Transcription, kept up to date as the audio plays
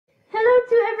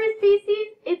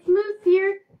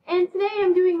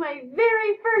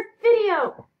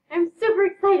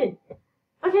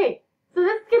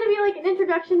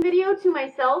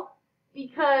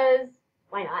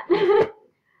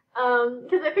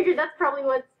figured that's probably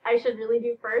what I should really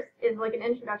do first, is like an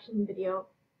introduction video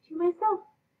to myself.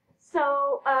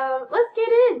 So, let's get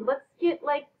in. Let's get,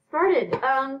 like, started.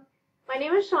 My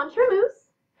name is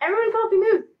Un.Amoosed. Everyone calls me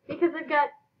Moose because I've got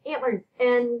antlers,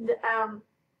 and, I'm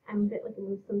a bit like a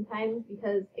moose sometimes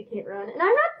because I can't run, and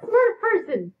I'm not the smartest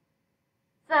person.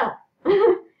 So,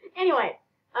 anyway,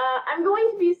 I'm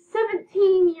going to be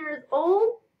 17 years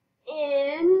old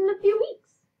in a few weeks.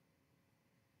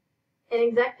 An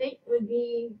exact date would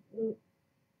be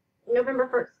November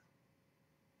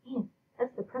 1st. Man,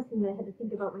 that's depressing that I had to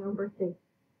think about my own birthday.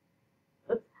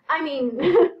 But, I mean,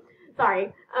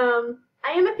 sorry. I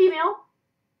am a female.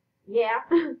 Yeah.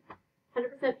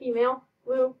 100% female.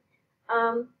 Woo.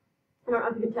 I don't know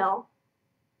if you can tell.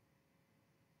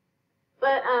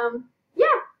 But,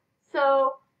 yeah.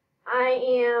 So, I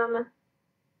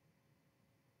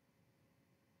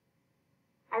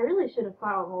really should have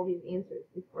thought of all these answers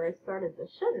before I started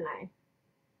this, shouldn't I?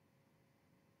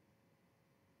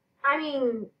 I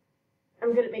mean,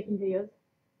 I'm good at making videos.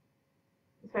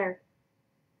 It's fair.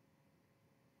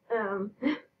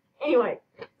 Anyway,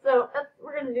 so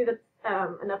we're gonna do that,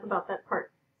 enough about that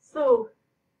part. So,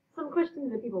 some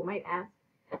questions that people might ask.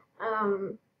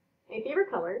 My favorite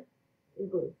color is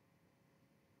blue.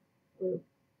 Blue.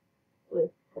 Blue.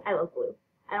 I love blue.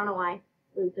 I don't know why.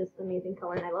 Blue is just an amazing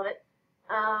color and I love it.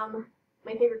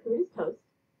 My favorite food is toast.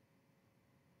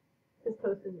 Because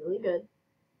toast is really good.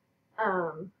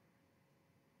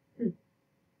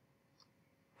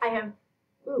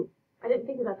 I didn't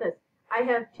think about this. I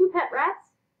have 2 pet rats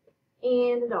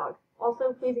and a dog.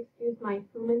 Also, please excuse my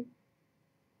human.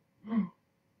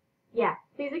 Yeah,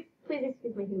 please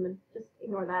excuse my human. Just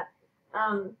ignore that.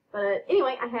 But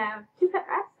anyway, I have 2 pet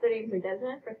rats. Their names are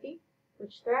Desmond and Frisky,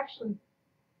 which they're actually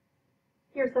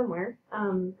here somewhere,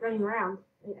 running around.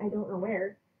 I don't know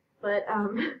where, but,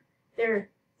 they're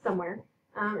somewhere.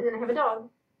 And then I have a dog.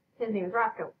 His name is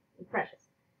Roscoe. He's precious.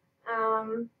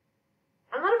 I'm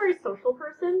not a very social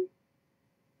person.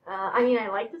 I mean, I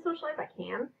like to socialize, I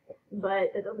can,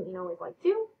 but that doesn't mean I always like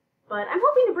to. But I'm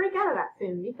hoping to break out of that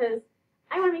soon, because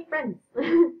I want to make friends.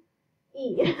 I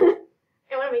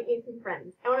want to make me some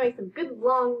friends. I want to make some good,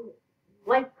 long,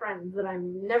 life friends that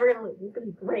I'm never going to lose. It's going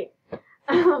to be great.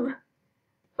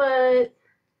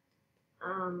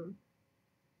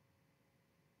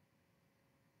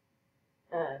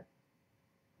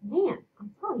 Man,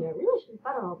 I'm telling you, I really should have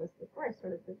thought of all this before I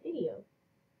started this video.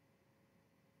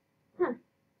 Huh.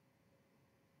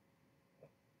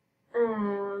 I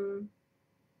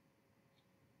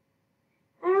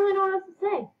don't really know what else to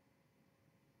say.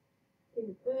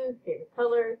 Favorite food, favorite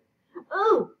color.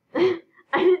 Oh! I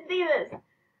didn't see this.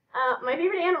 My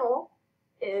favorite animal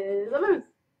is a moose.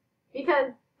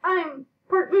 Because I'm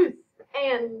part moose.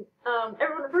 And,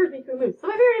 everyone refers me to a moose. So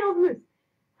my favorite animal is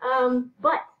a moose.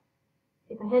 But,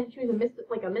 if I had to choose a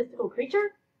mystical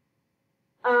creature,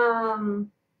 oh,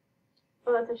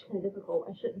 that's actually kind of difficult.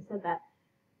 I shouldn't have said that.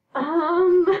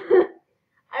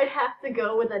 I'd have to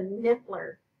go with a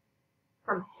Niffler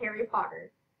from Harry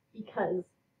Potter because,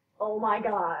 oh my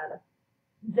god,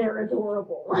 they're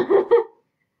adorable.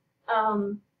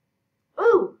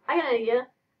 Ooh, I got an idea.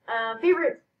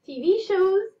 Favorite TV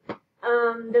shows?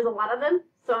 There's a lot of them,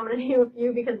 so I'm gonna name a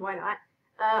few because why not?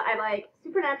 I like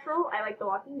Supernatural, I like The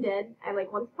Walking Dead, I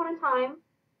like Once Upon a Time,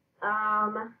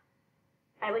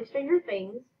 I like Stranger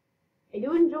Things. I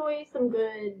do enjoy some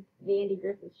good The Andy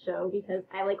Griffith Show because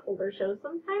I like older shows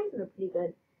sometimes and they're pretty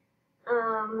good.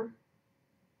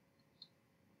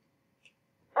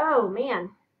 Oh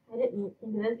man, I didn't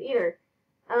think of this either.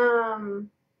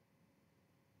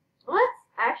 Well,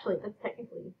 that's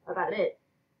technically about it.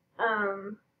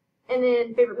 And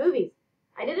then favorite movies.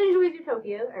 I did enjoy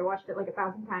Zootopia. I watched it like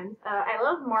 1,000 times. I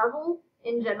love Marvel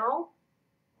in general.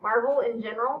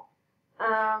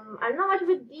 I'm not much of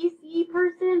a DC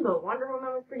person, but Wonder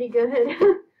Woman was pretty good.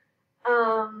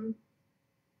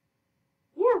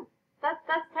 Yeah, that's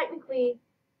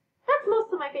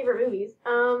most of my favorite movies.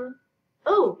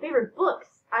 Oh, favorite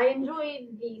books. I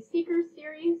enjoyed the Seekers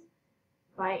series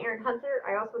by Aaron Hunter.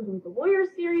 I also enjoyed the Warriors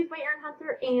series by Aaron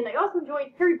Hunter, and I also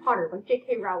enjoyed Harry Potter by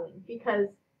J.K. Rowling because,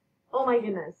 oh my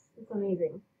goodness, it's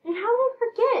amazing. And how did I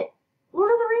forget?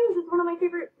 Lord of the Rings is one of my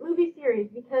favorite movie series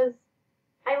because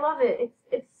I love it.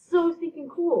 It's so stinking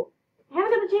cool. I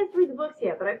haven't got the chance to read the books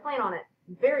yet, but I plan on it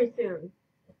very soon.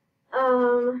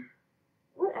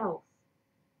 What else?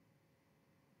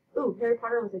 Ooh, Harry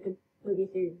Potter was a good movie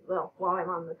series as well, while I'm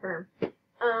on the term.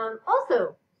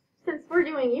 Also, since we're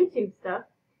doing YouTube stuff,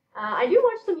 I do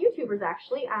watch some YouTubers,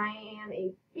 actually. I am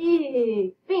a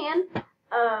big fan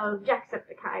of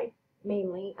Jacksepticeye,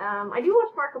 mainly. I do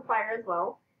watch Markiplier as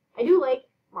well. I do like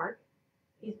Mark.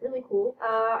 He's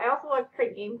I also watch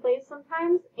Crank gameplays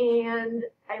sometimes, and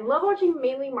I love watching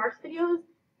mainly Mark's videos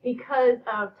because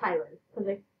of Tyler.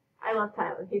 Because I love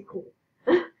Tyler. He's cool.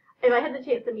 If I had the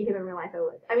chance to meet him in real life, I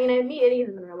would. I mean, I'd meet any of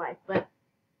them in real life, but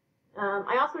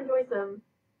I also enjoy some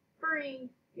furry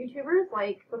YouTubers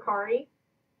like Furry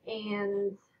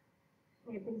and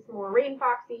I think some more Rain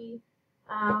Foxy,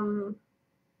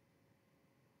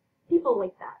 people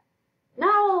like that.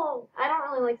 No, I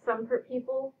don't really like some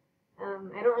people.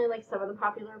 I don't really like some of the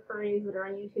popular furries that are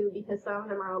on YouTube because some of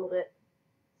them are a little bit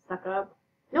stuck up.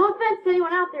 No offense to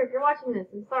anyone out there if you're watching this.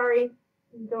 I'm sorry.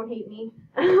 Don't hate me.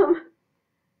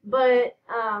 But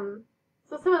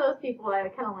so some of those people I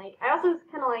kind of like. I also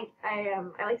kind of like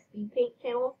I like speed paint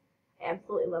channels. I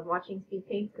absolutely love watching speed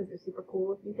paints because they're super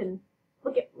cool. You can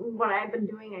look at what I've been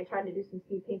doing. I tried to do some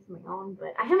speed paints of my own,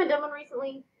 but I haven't done one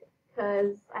recently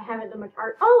because I haven't done much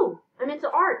art. Oh, I'm into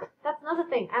art. That's another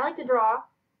thing. I like to draw.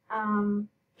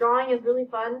 Drawing is really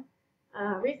fun.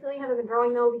 Recently I haven't been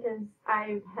drawing though because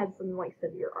I've had some like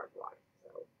severe art block.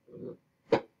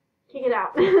 So kick it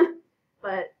out.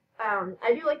 But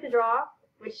I do like to draw,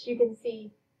 which you can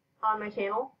see on my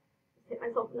channel. Just hit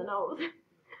myself in the nose.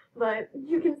 But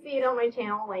you can see it on my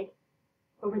channel, like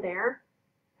over there.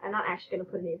 I'm not actually gonna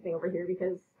put anything over here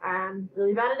because I'm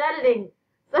really bad at editing.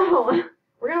 So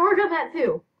we're gonna work on that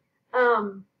too.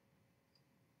 What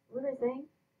was I saying?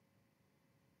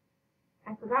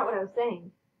 I forgot what I was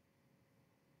saying.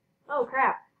 Oh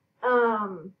crap.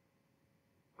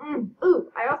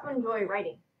 Ooh, I also enjoy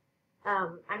writing.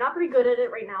 I'm not very good at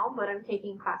it right now, but I'm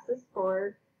taking classes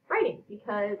for writing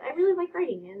because I really like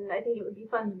writing and I think it would be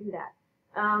fun to do that.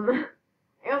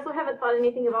 I also haven't thought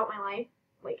anything about my life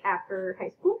like after high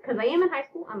school because I am in high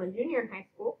school. I'm a junior in high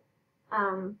school.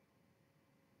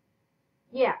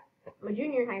 Yeah, I'm a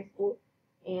junior in high school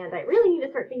and I really need to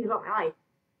start thinking about my life.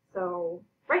 So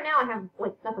right now I have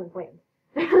like nothing planned.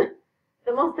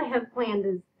 The most I have planned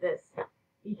is this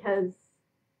because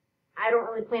I don't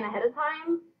really plan ahead of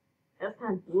time. I just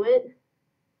kind of do it.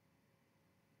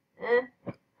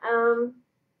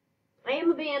 I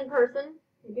am a band person.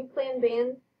 I do play in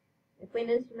bands. I play an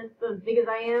instrument as big as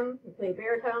I am. I play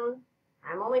baritone.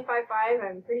 I'm only 5'5".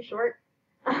 I'm pretty short.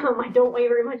 I don't weigh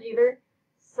very much either.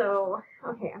 So,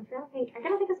 okay, I'm trying to think. I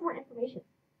gotta think of some more information.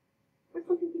 What's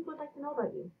something people would like to know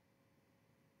about you?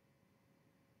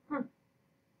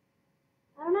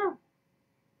 I don't know.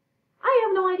 I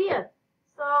have no idea.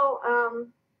 So,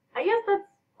 I guess that's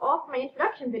all for my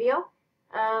introduction video.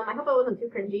 I hope I wasn't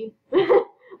too cringy.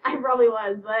 I probably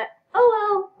was, but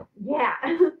oh well. Yeah.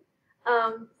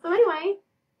 So anyway,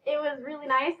 it was really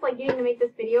nice like getting to make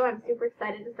this video. I'm super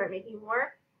excited to start making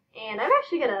more. And I've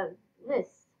actually got a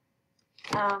list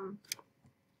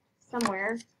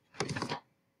somewhere.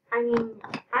 I mean,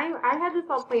 I had this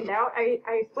all planned out,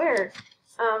 I swear.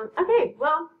 Okay,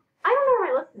 well, I don't know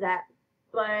where my list is at,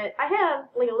 but I have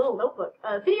like a little notebook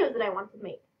of videos that I want to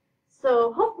make.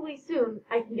 So hopefully soon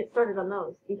I can get started on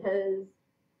those because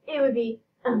it would be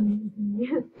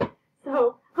amazing.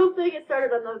 So hopefully I get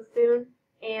started on those soon,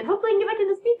 and hopefully I can get back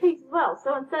into speed paints as well.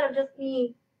 So instead of just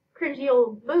me cringy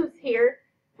old Moose here,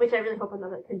 which I really hope I'm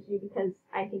not that cringy because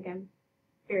I think I'm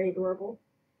very adorable.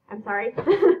 I'm sorry.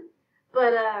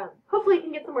 But hopefully I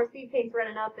can get some more speed paints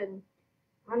running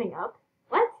up.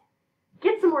 What?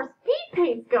 Get some more speed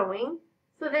paints going.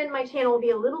 So then my channel will be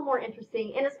a little more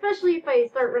interesting, and especially if I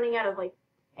start running out of like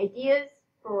ideas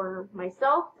for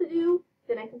myself to do,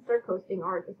 then I can start posting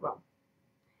art as well.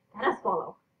 Gotta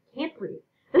swallow. Can't breathe.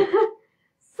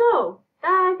 So,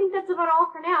 I think that's about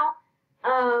all for now.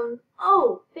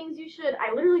 Oh, things you should,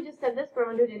 I literally just said this, but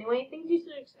I'm gonna do it anyway. Things you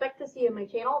should expect to see on my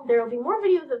channel. There will be more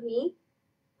videos of me.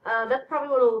 That's probably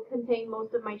what will contain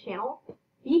most of my channel.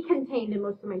 Be contained in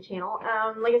most of my channel.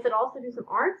 Like I said, I'll also do some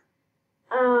art.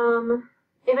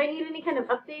 If I need any kind of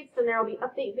updates, then there will be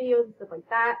update videos and stuff like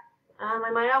that.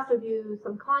 I might also do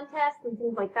some contests and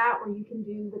things like that where you can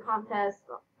do the contest,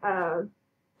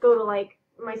 go to like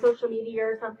my social media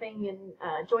or something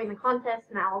and join the contest,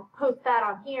 and I'll post that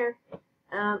on here.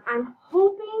 I'm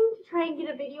hoping to try and get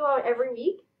a video out every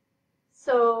week.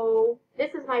 So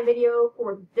this is my video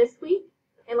for this week,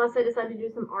 unless I decide to do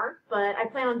some art, but I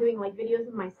plan on doing like videos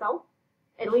of myself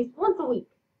at least once a week.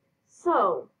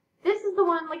 So this is the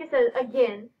one, like I said,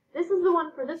 again, this is the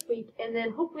one for this week, and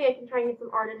then hopefully I can try and get some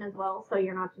art in as well, so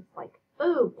you're not just like,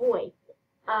 oh boy,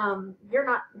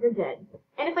 you're dead.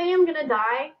 And if I am gonna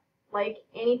die, like,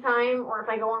 anytime, or if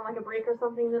I go on like a break or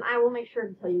something, then I will make sure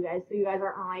to tell you guys, so you guys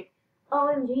aren't like,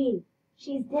 OMG,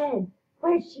 she's dead,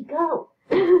 where'd she go?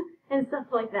 And stuff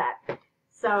like that.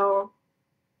 So,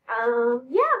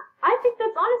 yeah, I think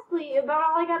that's honestly about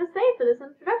all I gotta say for this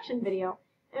introduction video.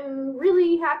 am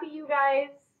really happy you guys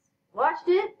watched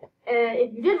it.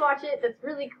 If you did watch it, that's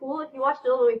really cool. If you watched it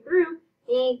all the way through,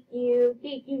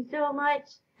 thank you so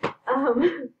much.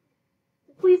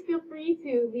 Please feel free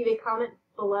to leave a comment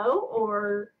below,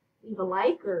 or leave a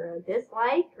like or a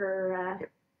dislike, or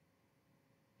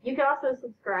you can also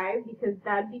subscribe, because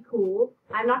that'd be cool.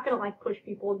 I'm not gonna like push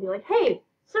people and be like, hey,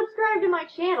 subscribe to my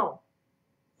channel.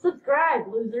 Subscribe,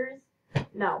 losers.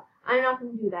 No, I'm not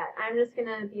gonna do that. I'm just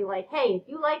gonna be like, hey, if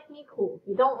you like me, cool. If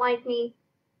you don't like me,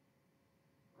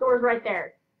 door's right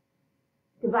there.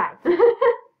 Goodbye.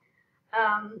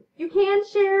 You can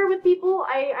share with people.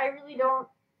 I really don't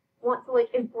want to like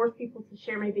enforce people to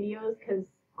share my videos, because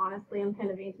honestly I'm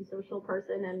kind of an antisocial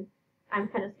person, and I'm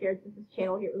kind of scared that this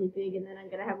channel will get really big and then I'm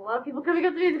gonna have a lot of people coming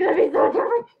up to me. It's gonna be so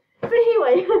terrible. But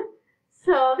anyway,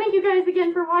 so thank you guys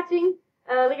again for watching.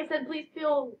 Like I said, please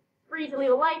feel free to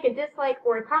leave a like, a dislike,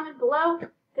 or a comment below. You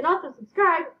can also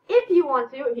subscribe if you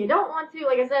want to. If you don't want to,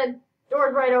 like I said,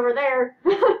 door's right over there.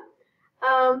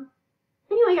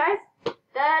 Anyway, guys,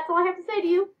 that's all I have to say to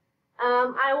you.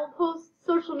 I will post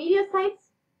social media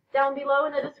sites down below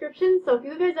in the description, so if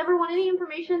you guys ever want any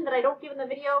information that I don't give in the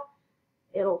video,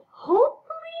 it'll hopefully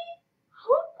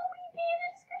be in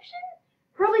the description.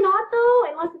 Probably not, though,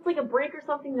 unless it's like a break or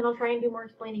something, then I'll try and do more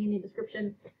explaining in the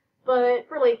description. But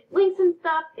for like links and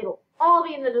stuff, it'll all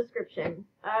be in the description.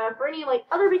 For any like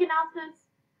other big announcements,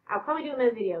 I'll probably do them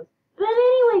in videos. But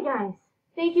anyway, guys,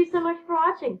 thank you so much for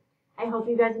watching. I hope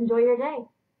you guys enjoy your day.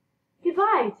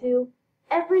 Goodbye to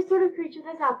every sort of creature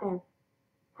that's out there.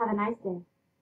 Have a nice day.